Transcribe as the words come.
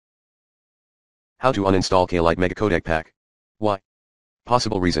How to uninstall K-Lite Mega Codec Pack. Why?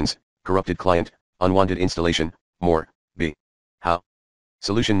 Possible reasons: corrupted client, unwanted installation, more. B. How?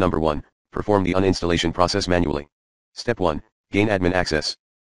 Solution number 1, perform the uninstallation process manually. Step 1, gain admin access.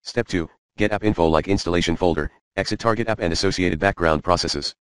 Step 2, get app info like installation folder, exit target app and associated background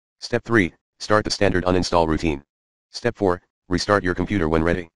processes. Step 3, start the standard uninstall routine. Step 4, restart your computer when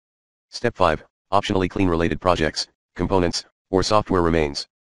ready. Step 5, optionally clean related projects, components, or software remains.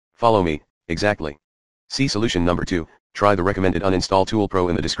 Follow me, exactly. See solution number 2, try the recommended Uninstall Tool Pro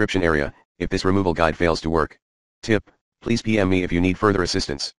in the description area, if this removal guide fails to work. Tip, please PM me if you need further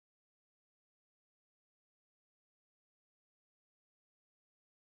assistance.